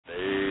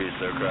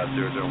Aircraft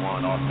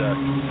 001, off deck,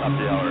 top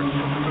the hour.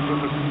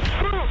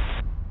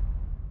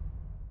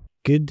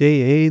 Good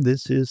day,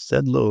 this is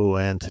Sedlo,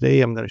 and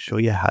today I'm going to show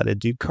you how to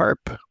do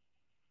CARP.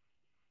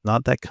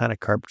 Not that kind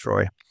of CARP,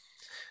 Troy.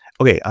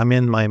 Okay, I'm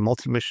in my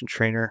multi-mission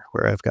trainer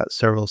where I've got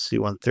several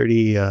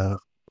C-130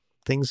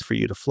 things for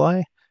you to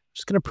fly.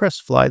 Just going to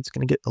press fly. It's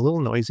going to get a little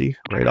noisy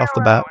right off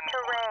the bat.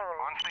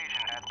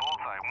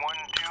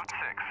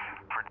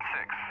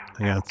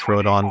 I'm going to throw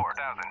it on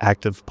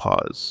active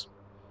pause.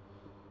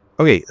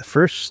 Okay, the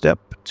first step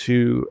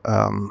to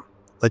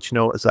let you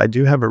know is I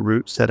do have a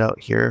route set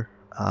out here.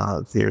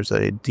 There's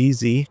a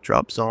DZ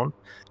drop zone,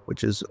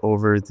 which is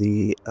over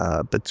the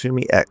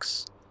Batumi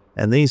X.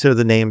 And these are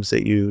the names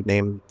that you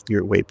name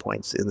your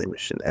waypoints in the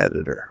mission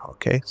editor.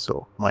 Okay,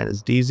 so mine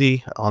is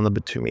DZ on the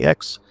Batumi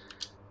X.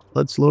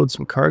 Let's load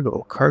some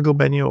cargo. Cargo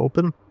menu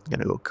open. I'm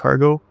going to go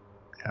cargo.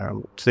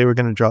 Today we're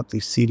going to drop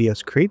these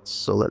CDS crates.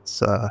 So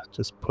let's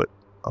just put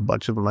a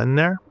bunch of them in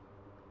there.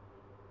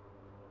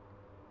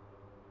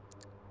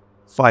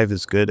 5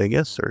 is good, I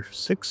guess, or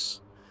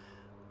 6.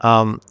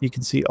 You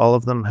can see all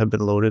of them have been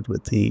loaded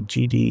with the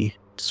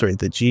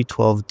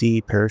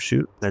G12D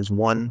parachute. There's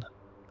one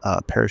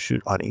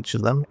parachute on each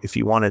of them. If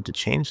you wanted to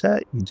change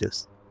that, you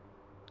just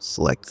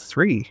select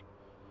 3.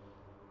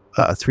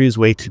 3 is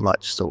way too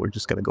much, so we're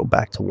just going to go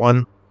back to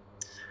 1.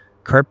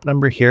 CARP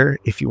number here,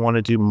 if you want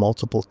to do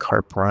multiple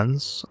CARP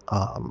runs,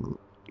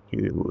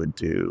 you would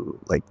do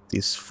like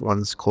these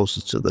ones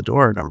closest to the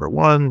door, number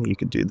 1. You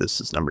could do this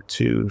as number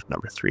 2,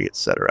 number 3,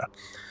 etc.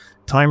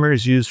 Timer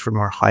is used for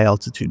more high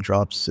altitude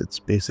drops. It's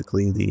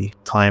basically the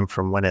time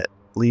from when it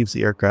leaves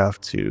the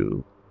aircraft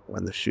to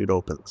when the chute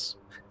opens.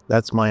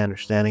 That's my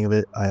understanding of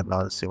it. I am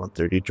not a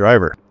C-130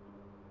 driver.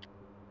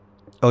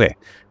 Okay,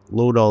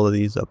 load all of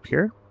these up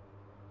here,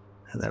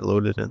 and then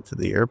load it into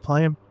the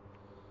airplane.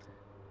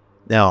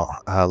 Now,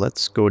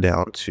 let's go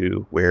down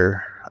to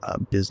where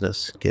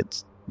business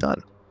gets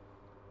done.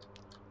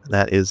 And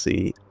that is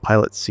the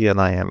pilot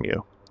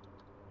CNI-MU.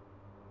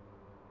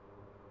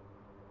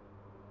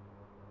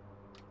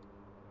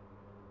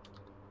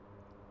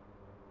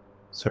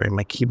 Sorry,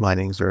 my key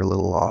bindings are a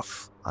little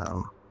off.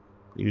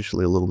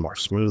 Usually a little more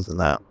smooth than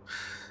that.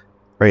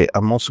 Right,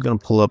 I'm also going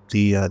to pull up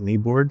the knee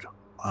board.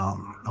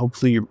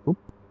 Hopefully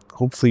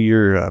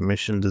your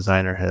mission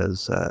designer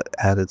has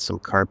added some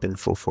CARP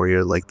info for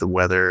you, like the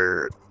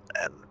weather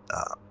and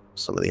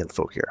some of the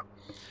info here.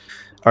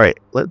 All right,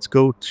 let's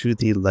go to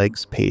the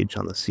legs page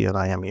on the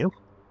CNI-MU.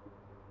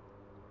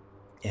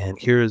 And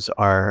here's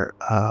our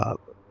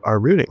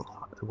routing,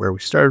 where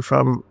we started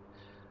from.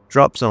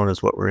 Drop zone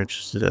is what we're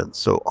interested in.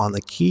 So on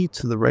the key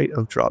to the right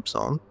of drop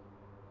zone,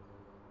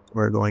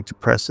 we're going to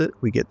press it.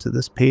 We get to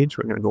this page.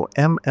 We're going to go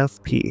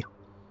MFP.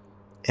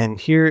 And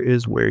here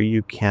is where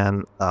you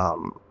can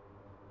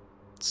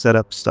set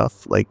up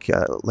stuff like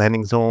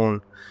landing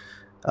zone.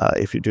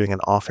 If you're doing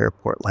an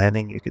off-airport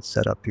landing, you could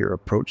set up your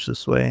approach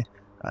this way.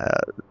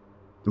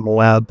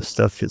 Moab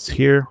stuff is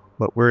here,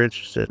 but we're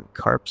interested in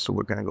CARP, so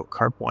we're going to go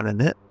CARP 1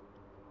 init.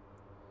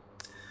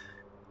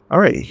 All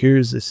right,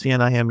 here's the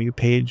CNI-MU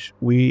page.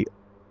 We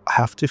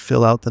have to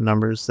fill out the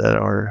numbers that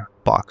are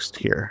boxed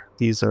here.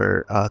 These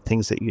are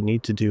things that you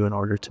need to do in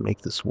order to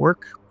make this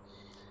work.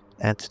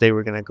 And today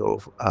we're going to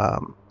go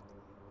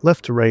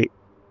left to right,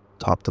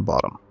 top to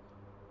bottom.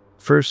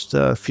 First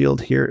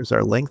field here is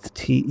our length,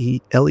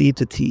 LE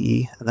to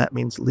TE, and that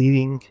means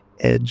leading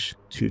edge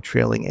to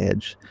trailing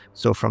edge.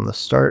 So from the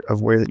start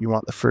of where you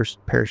want the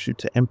first parachute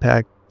to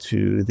impact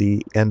to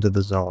the end of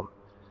the zone.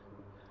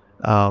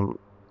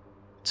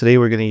 Today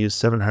we're going to use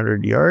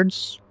 700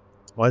 yards.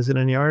 Why is it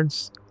in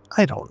yards?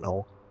 I don't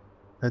know.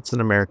 That's an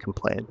American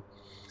plane.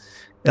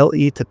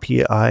 LE to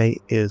PI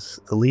is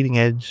the leading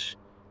edge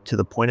to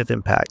the point of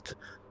impact.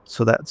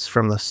 So that's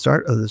from the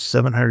start of the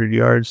 700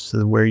 yards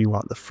to where you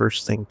want the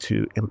first thing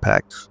to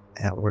impact.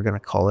 And we're going to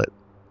call it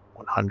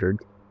 100.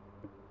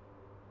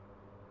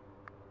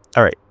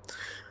 All right.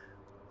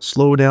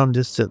 Slow down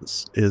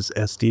distance is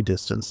SD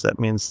distance. That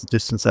means the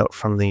distance out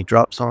from the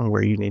drop zone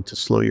where you need to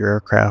slow your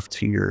aircraft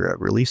to your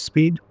release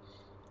speed.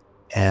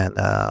 And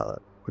we're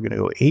going to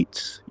go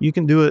 8. You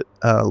can do it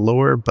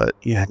lower, but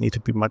you need to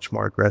be much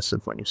more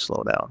aggressive when you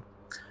slow down.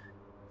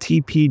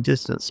 TP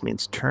distance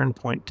means turn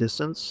point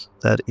distance.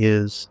 That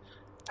is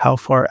how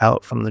far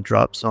out from the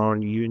drop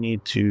zone you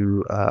need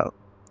to,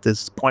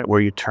 this point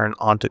where you turn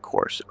onto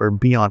course or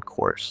be on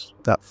course,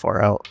 that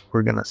far out.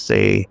 We're going to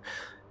say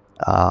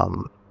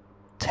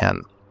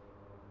 10.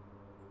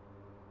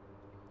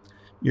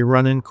 Your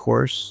run-in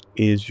course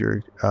is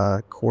your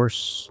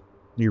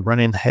your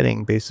run-in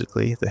heading,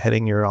 basically the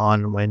heading you're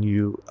on when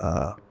you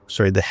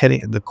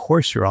the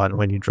course you're on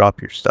when you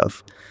drop your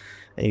stuff.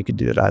 And you could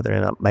do it either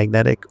in a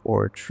magnetic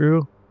or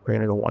true. We're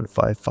going to go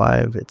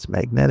 155. It's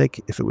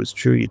magnetic. If it was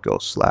true, you'd go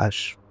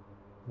slash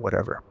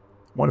whatever.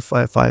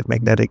 155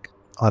 magnetic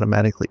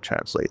automatically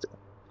translates it.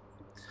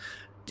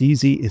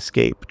 DZ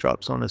escape,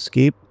 drop zone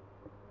escape.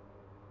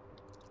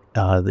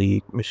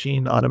 The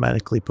machine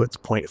automatically puts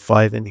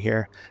 0.5 in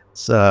here.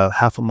 It's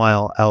half a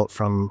mile out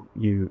from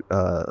you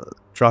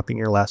dropping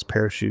your last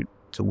parachute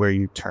to where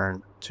you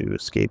turn to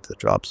escape the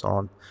drop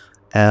zone.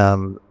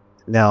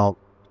 Now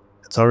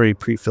it's already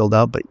pre-filled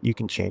out, but you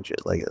can change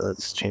it. Like,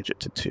 let's change it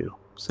to 2.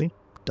 See?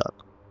 Done.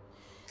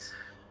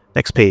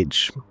 Next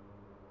page.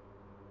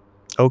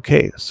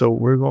 Okay, so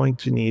we're going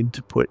to need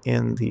to put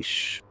in the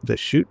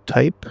chute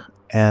type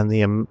and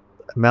the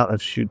amount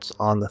of chutes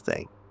on the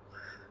thing.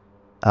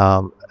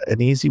 An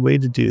easy way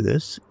to do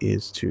this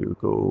is to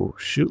go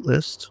chute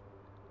list,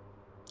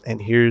 and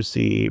here's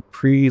the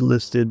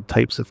pre-listed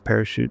types of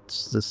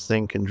parachutes this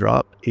thing can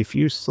drop. If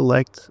you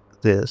select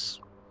this,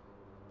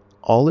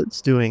 all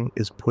it's doing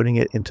is putting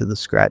it into the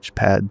scratch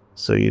pad,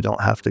 so you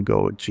don't have to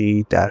go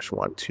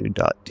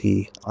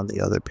G-12.D on the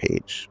other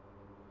page.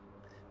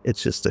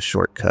 It's just a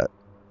shortcut.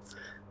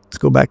 Let's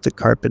go back to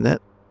CARP INIT,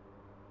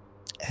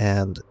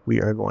 and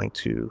we are going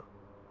to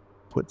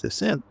put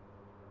this in.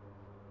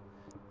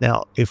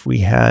 Now, if we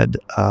had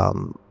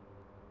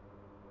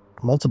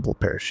multiple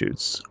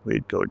parachutes,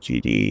 we'd go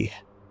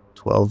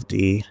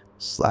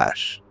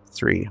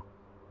GD12D/3.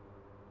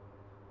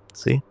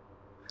 See?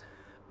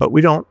 But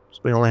we don't.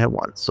 We only have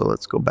one. So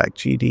let's go back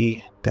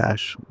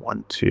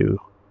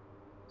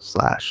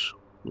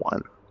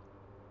GD-12/1.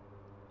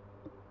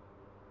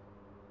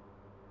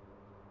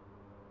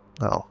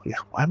 Oh, yeah.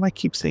 Why do I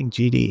keep saying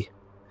GD?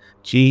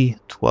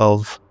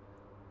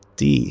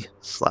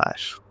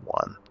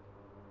 G12D/1.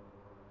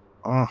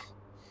 Oh.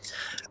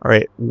 All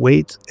right,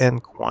 weight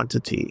and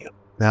quantity.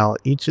 Now,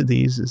 each of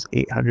these is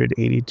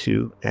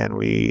 882, and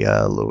we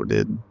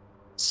loaded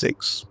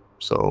 6.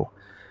 So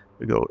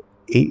we go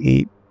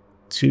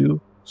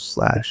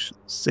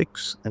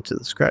 882/6 into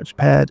the scratch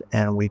pad,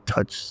 and we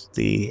touch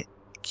the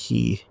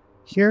key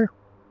here,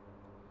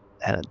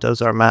 and it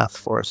does our math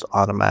for us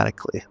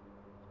automatically.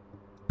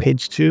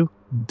 Page 2,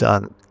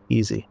 done.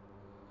 Easy.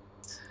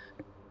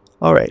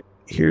 All right,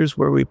 here's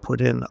where we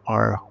put in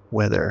our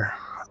weather.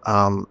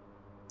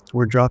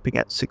 We're dropping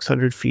at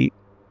 600 feet,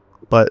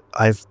 but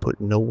I've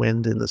put no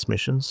wind in this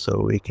mission, so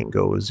we can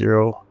go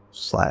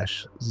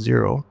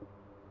 0/0.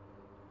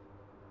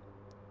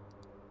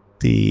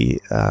 The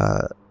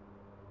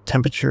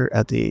temperature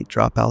at the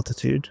drop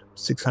altitude,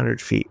 600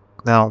 feet.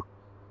 Now,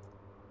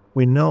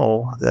 we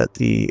know that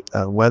the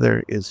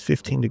weather is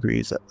 15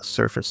 degrees at the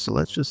surface, so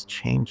let's just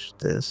change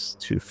this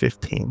to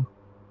 15.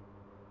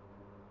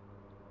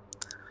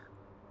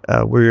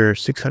 We're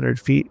 600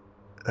 feet.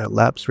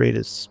 Lapse rate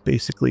is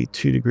basically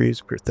 2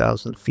 degrees per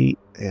 1,000 feet,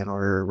 and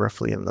we're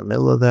roughly in the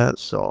middle of that,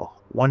 so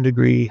 1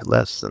 degree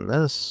less than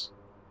this,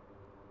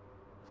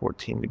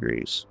 14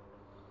 degrees.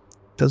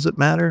 Does it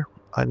matter?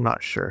 I'm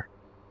not sure.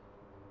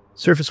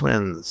 Surface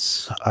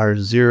winds are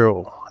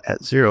 0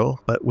 at 0,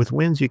 but with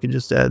winds you can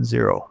just add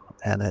 0,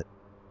 and it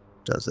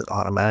does it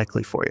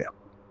automatically for you.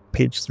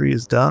 Page 3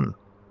 is done.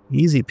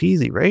 Easy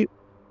peasy, right?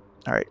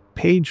 All right,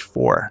 page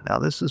 4. Now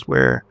this is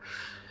where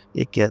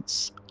it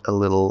gets a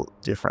little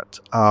different.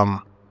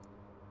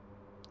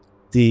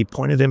 The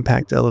point of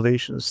impact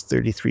elevation is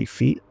 33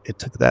 feet. It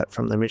took that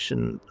from the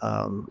mission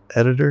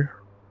editor,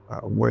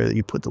 where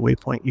you put the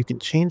waypoint. You can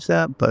change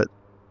that, but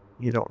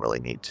you don't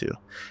really need to,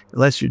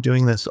 unless you're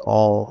doing this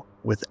all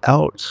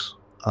without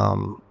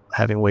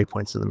having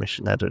waypoints in the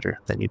mission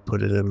editor. Then you'd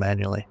put it in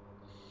manually.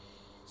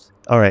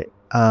 All right,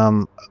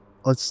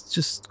 let's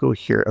just go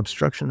here.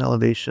 Obstruction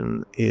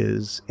elevation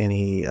is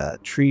any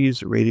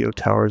trees or radio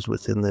towers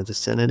within the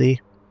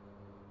vicinity.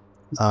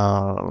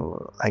 I'm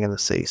going to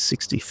say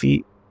 60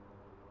 feet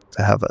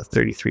to have a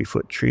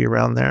 33-foot tree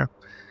around there.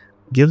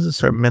 Gives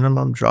us our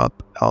minimum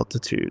drop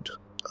altitude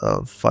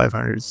of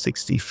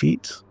 560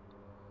 feet.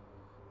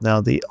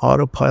 Now, the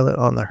autopilot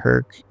on the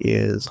Herc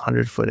is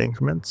 100-foot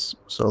increments,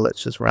 so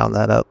let's just round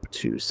that up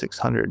to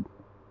 600.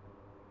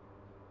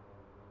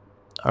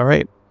 All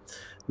right,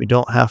 we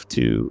don't have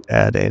to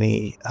add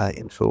any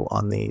info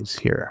on these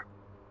here.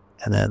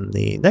 And then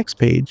the next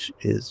page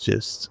is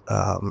just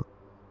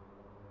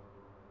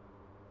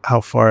how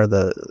far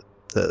the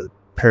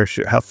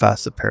parachute, how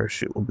fast the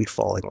parachute will be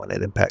falling when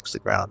it impacts the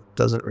ground.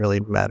 Doesn't really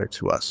matter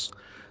to us.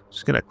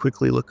 Just gonna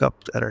quickly look up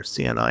at our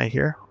CNI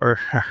here, or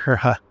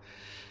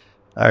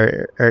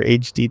our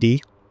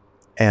HDD,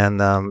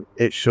 and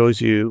it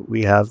shows you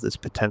we have this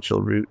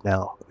potential route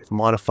now. We've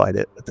modified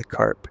it with the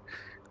CARP,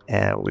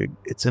 and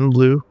it's in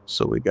blue,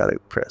 so we got to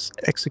press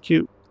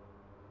execute,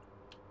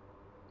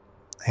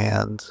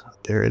 and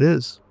there it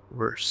is.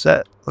 We're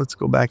set. Let's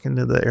go back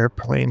into the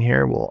airplane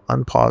here. We'll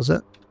unpause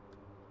it.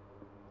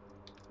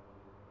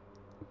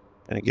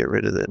 I'm going to get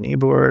rid of the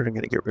kneeboard. I'm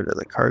going to get rid of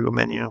the cargo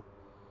menu.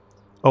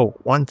 Oh,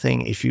 one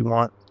thing, if you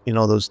want, you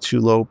know, those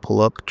too low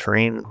pull-up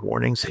terrain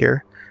warnings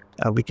here,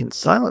 we can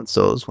silence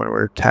those when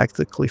we're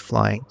tactically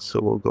flying. So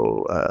we'll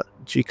go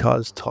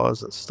GCOS,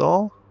 TOS,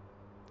 install.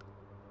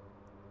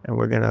 And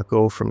we're going to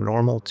go from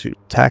normal to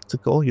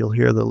tactical. You'll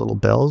hear the little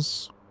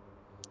bells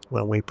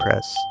when we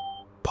press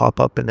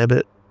pop-up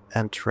inhibit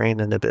and terrain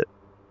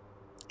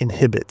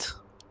inhibit.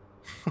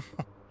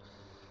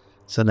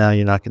 So now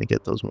you're not going to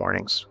get those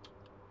warnings.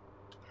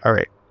 All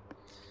right,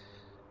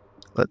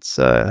 let's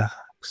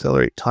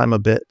accelerate time a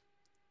bit.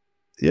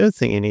 The other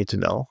thing you need to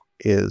know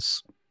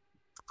is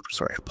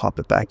sorry, pop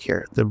it back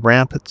here. The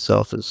ramp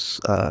itself is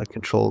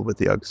controlled with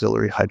the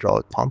auxiliary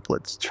hydraulic pump.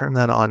 Let's turn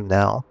that on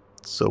now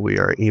so we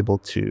are able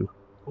to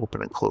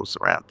open and close the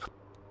ramp.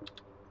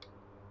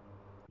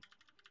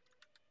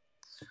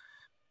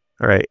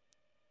 All right.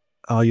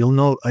 You'll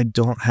note I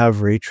don't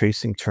have ray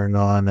tracing turned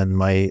on, and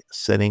my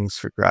settings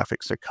for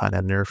graphics are kind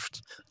of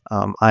nerfed.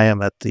 I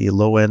am at the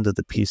low end of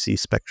the PC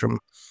spectrum,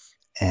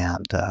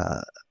 and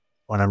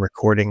when I'm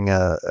recording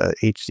a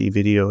HD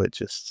video, it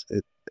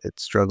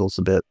struggles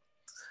a bit.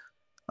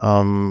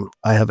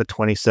 I have a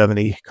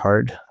 2070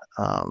 card.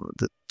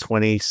 The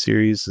 20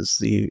 series is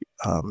the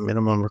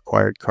minimum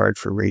required card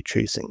for ray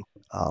tracing.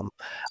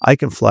 I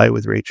can fly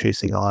with ray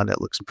tracing on.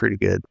 It looks pretty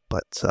good,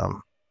 but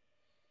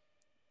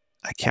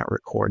I can't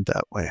record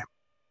that way.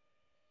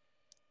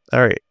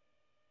 All right,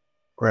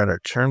 we're at our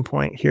turn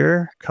point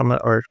here, coming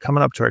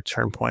up to our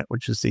turn point,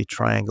 which is the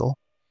triangle,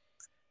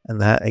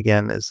 and that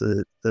again is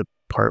the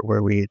part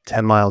where we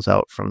 10 miles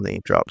out from the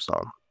drop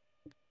zone.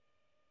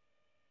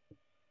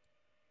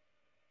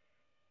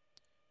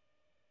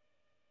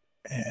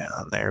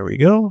 And there we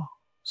go.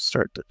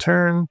 Start the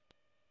turn.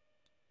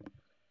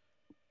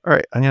 All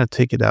right, I'm going to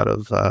take it out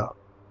of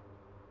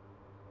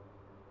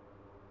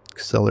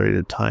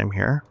accelerated time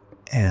here,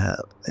 and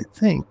I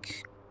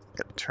think I'm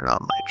going to turn on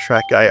my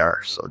track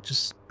IR, so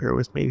just bear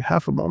with me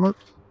half a moment.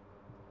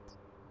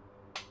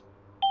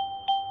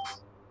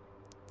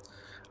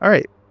 All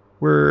right,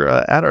 we're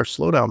at our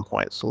slowdown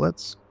point, so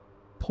let's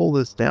pull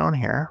this down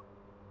here.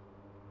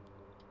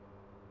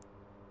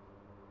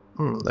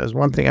 There's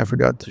one thing I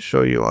forgot to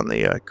show you on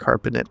the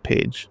CARP INIT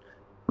page.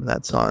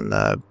 That's on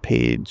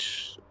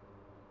page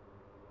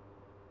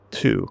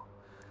 2.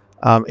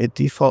 It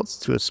defaults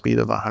to a speed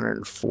of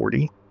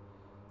 140.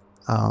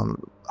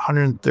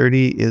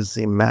 130 is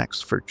the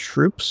max for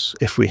troops,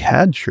 if we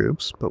had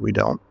troops, but we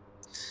don't.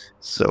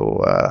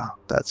 So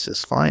that's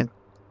just fine.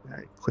 All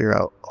right, clear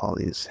out all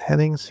these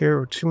headings here.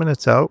 We're 2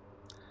 minutes out.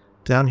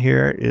 Down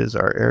here is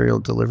our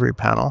aerial delivery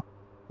panel.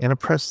 I'm going to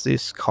press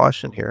this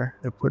caution here.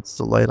 It puts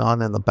the light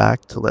on in the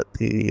back to let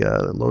the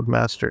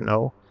loadmaster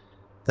know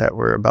that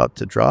we're about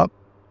to drop.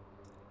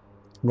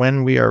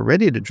 When we are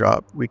ready to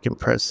drop, we can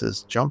press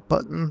this jump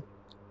button.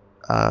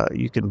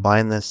 You can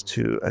bind this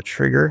to a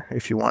trigger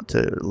if you want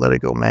to let it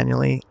go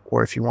manually,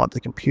 or if you want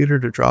the computer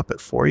to drop it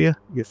for you,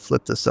 you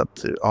flip this up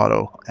to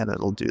auto and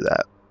it'll do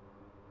that.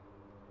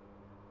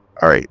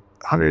 All right,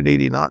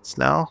 180 knots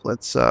now.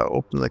 Let's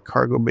open the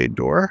cargo bay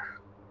door.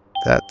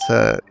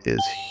 That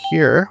is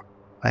here.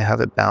 I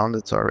have it bound.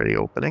 It's already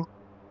opening.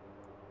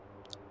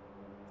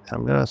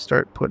 I'm going to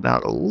start putting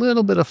out a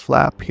little bit of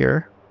flap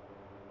here.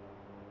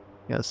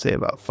 I'm going to say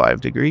about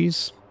 5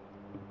 degrees.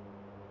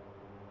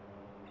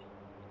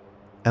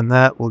 And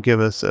that will give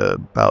us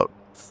about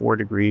 5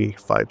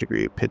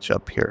 degree pitch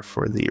up here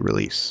for the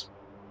release.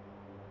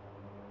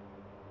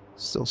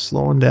 Still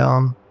slowing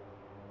down.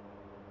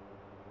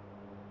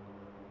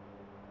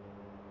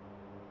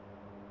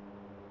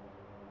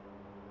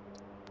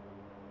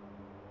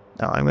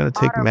 Now I'm going to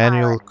take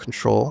manual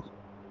control.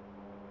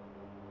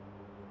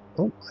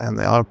 Oh, and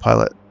the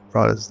autopilot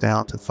brought us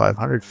down to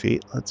 500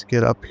 feet. Let's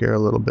get up here a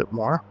little bit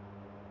more.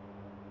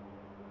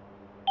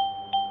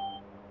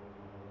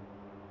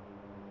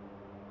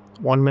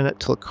 One minute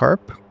till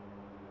CARP.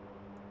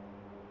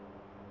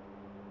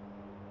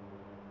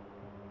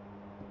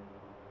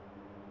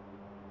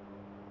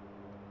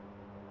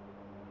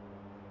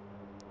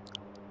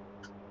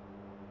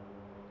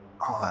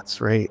 Oh, that's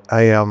right.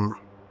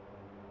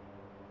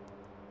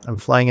 I'm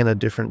flying in a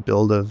different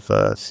build of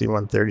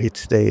C-130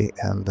 today,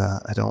 and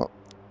I don't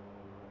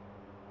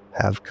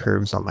have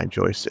curves on my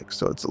joystick,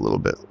 so it's a little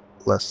bit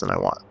less than I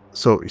want.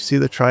 So you see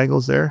the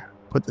triangles there?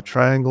 Put the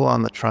triangle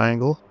on the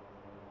triangle,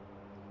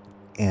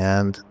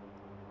 and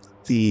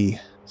the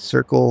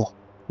circle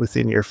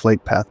within your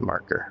flight path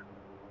marker.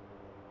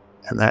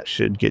 And that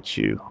should get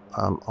you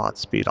on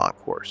speed on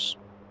course.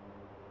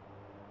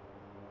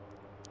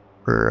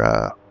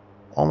 We're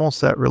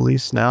almost at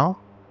release now.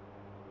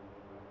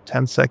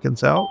 10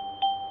 seconds out.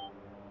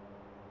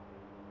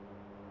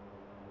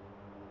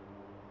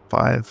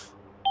 5,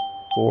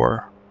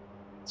 4,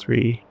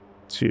 3,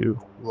 2,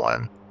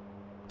 1.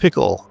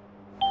 Pickle.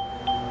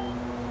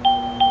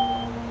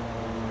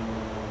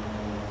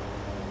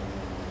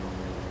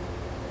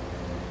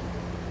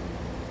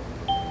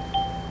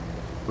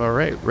 All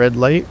right, red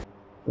light.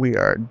 We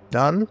are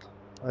done.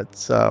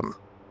 Let's put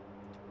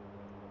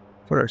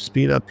our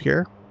speed up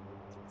here.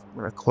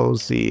 We're going to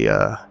close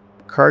the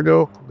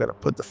cargo. We're going to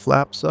put the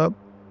flaps up,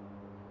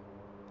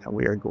 and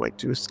we are going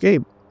to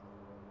escape.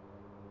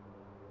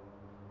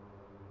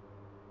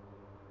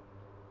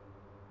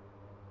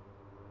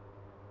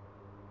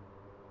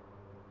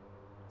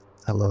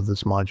 I love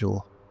this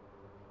module.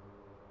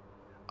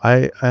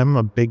 I'm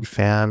a big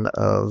fan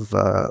of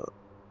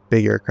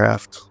big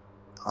aircraft.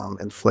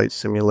 In Flight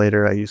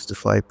Simulator, I used to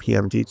fly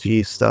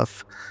PMDG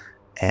stuff,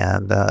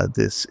 and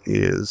this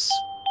is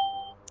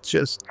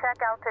just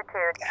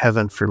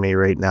heaven for me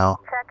right now.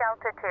 Check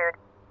altitude.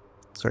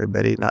 Sorry,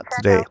 Betty, not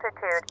today.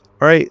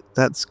 All right,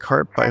 that's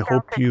CARP. I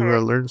hope you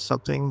learned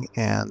something,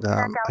 and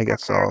I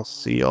guess I'll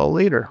see y'all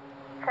later.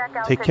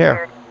 Take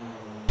care.